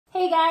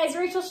guys,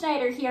 Rachel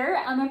Schneider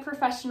here. I'm a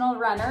professional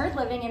runner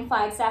living in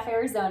Flagstaff,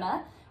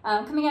 Arizona.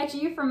 Coming at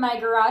you from my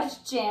garage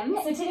gym.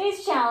 So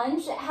today's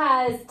challenge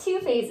has two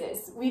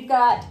phases. We've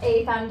got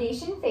a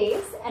foundation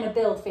phase and a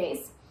build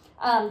phase.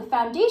 The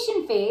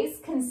foundation phase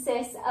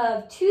consists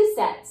of two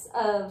sets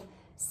of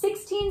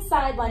 16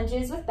 side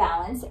lunges with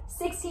balance,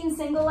 16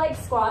 single leg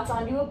squats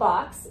onto a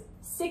box,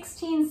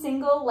 16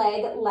 single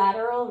leg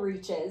lateral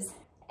reaches.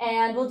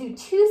 And we'll do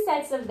two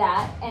sets of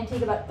that and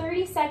take about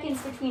 30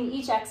 seconds between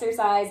each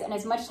exercise and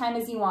as much time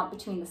as you want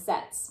between the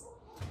sets.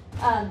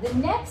 The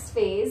next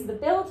phase, the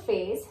build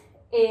phase,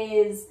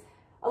 is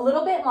a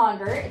little bit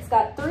longer. It's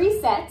got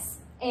 3 sets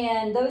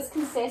and those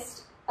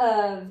consist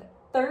of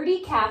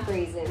 30 calf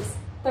raises,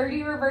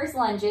 30 reverse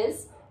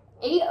lunges,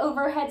 8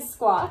 overhead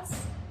squats,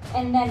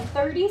 and then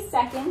 30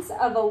 seconds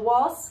of a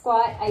wall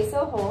squat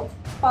iso hold,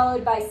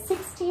 followed by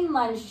 16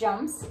 lunge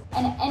jumps,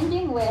 and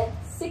ending with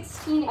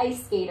 16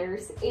 ice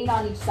skaters, 8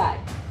 on each side.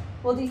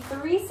 We'll do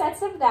 3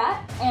 sets of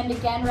that, and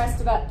again,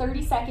 rest about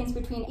 30 seconds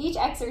between each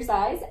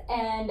exercise,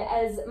 and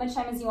as much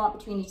time as you want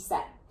between each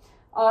set.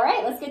 All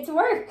right, let's get to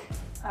work.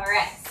 All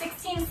right,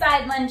 16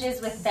 side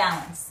lunges with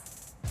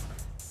balance.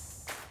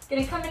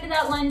 Gonna come into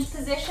that lunge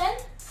position,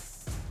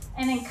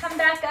 and then come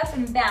back up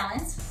and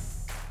balance.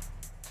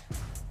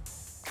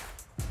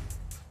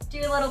 Do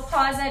a little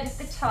pause out at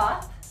the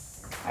top.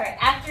 All right,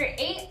 after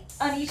 8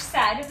 on each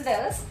side of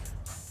those,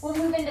 we'll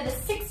move into the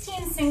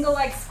 16 single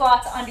leg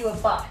squats onto a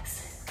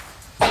box.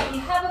 If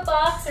you have a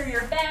box or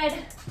your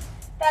bed,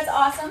 that's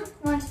awesome.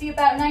 You want it to be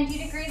about 90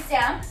 degrees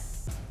down.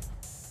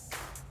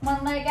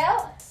 One leg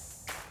out,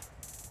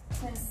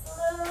 and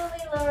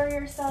slowly lower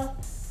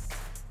yourself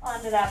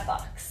onto that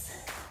box.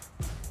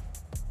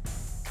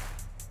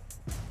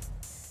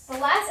 The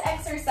last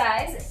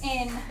exercise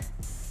in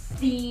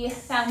the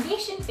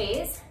foundation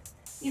phase,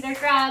 either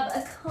grab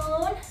a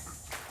cone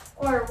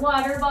or a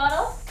water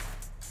bottle,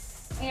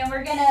 and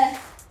we're gonna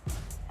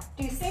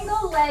do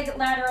single leg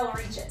lateral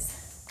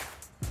reaches.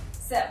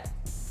 So,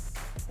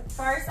 the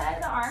far side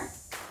of the arm,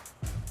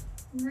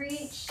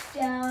 reach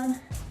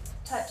down,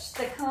 touch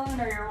the cone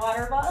or your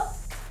water bottle,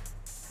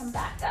 come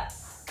back up.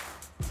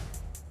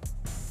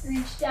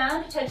 Reach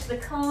down, touch the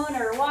cone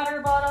or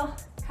water bottle,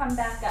 come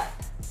back up.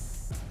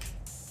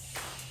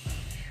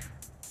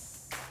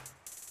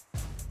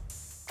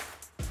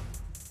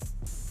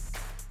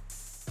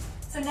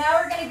 So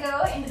now we're gonna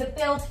go into the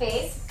build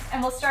phase,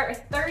 and we'll start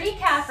with 30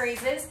 calf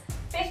raises,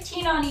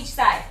 15 on each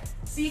side.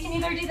 So you can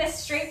either do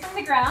this straight from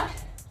the ground,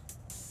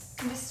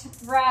 and just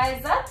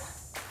rise up,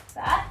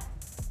 that,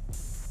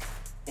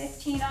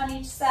 15 on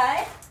each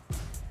side.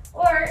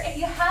 Or if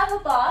you have a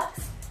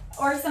box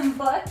or some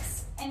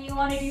books and you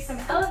wanna do some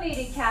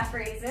elevated calf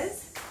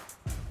raises,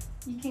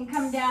 you can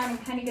come down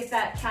and kind of get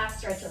that calf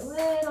stretch a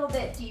little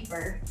bit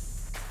deeper.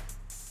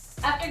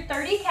 After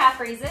 30 calf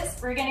raises,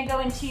 we're gonna go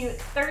into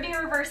 30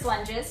 reverse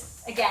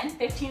lunges. Again,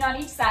 15 on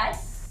each side.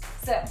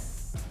 So,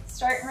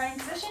 start in running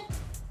position,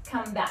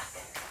 come back.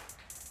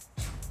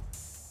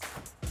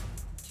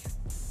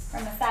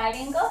 From a side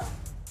angle.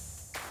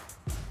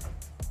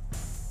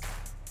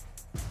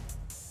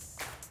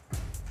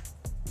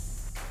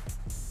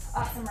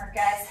 Awesome work,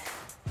 guys.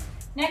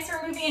 Next,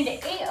 we're moving into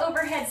 8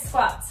 overhead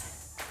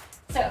squats.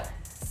 So,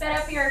 set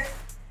up your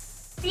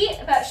feet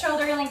about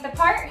shoulder length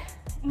apart,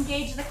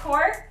 engage the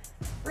core,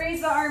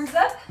 raise the arms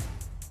up,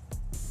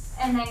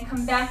 and then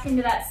come back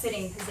into that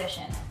sitting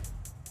position.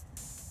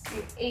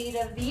 Do 8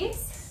 of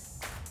these.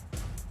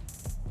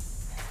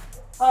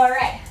 All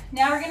right,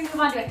 now we're gonna move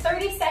on to a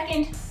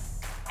 30-second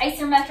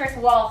isometric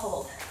wall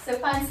hold. So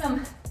find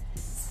some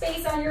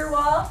space on your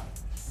wall,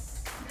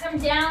 come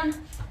down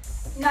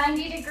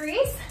 90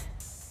 degrees,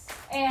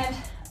 and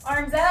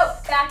arms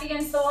out, back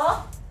against the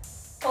wall,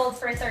 hold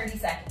for 30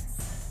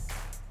 seconds.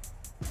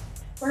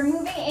 We're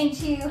moving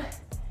into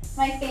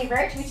my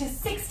favorite, which is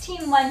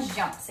 16 lunge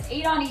jumps,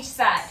 8 on each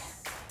side.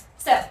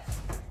 So,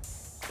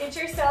 get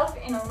yourself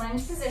in a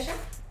lunge position,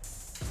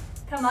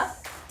 come up,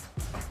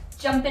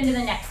 jump into the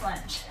next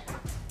lunge,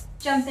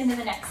 jump into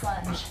the next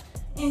lunge,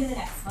 into the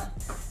next one.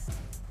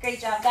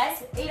 Great job,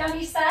 guys. 8 on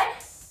each side.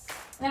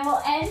 And then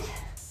we'll end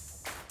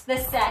the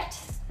set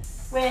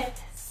with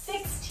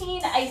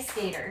 16 ice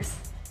skaters.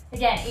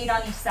 Again, 8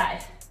 on each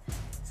side.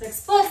 So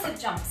explosive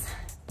jumps.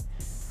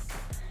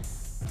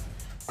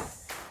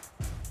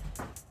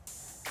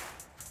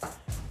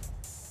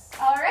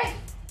 All right,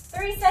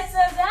 3 sets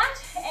of that,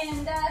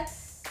 and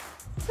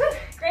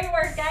great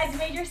work, guys. You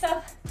made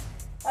yourself,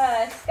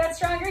 got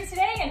stronger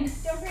today, and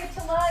don't forget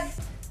to log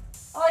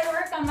all your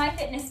work on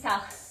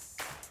MyFitnessPal.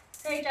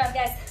 Great job,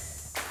 guys.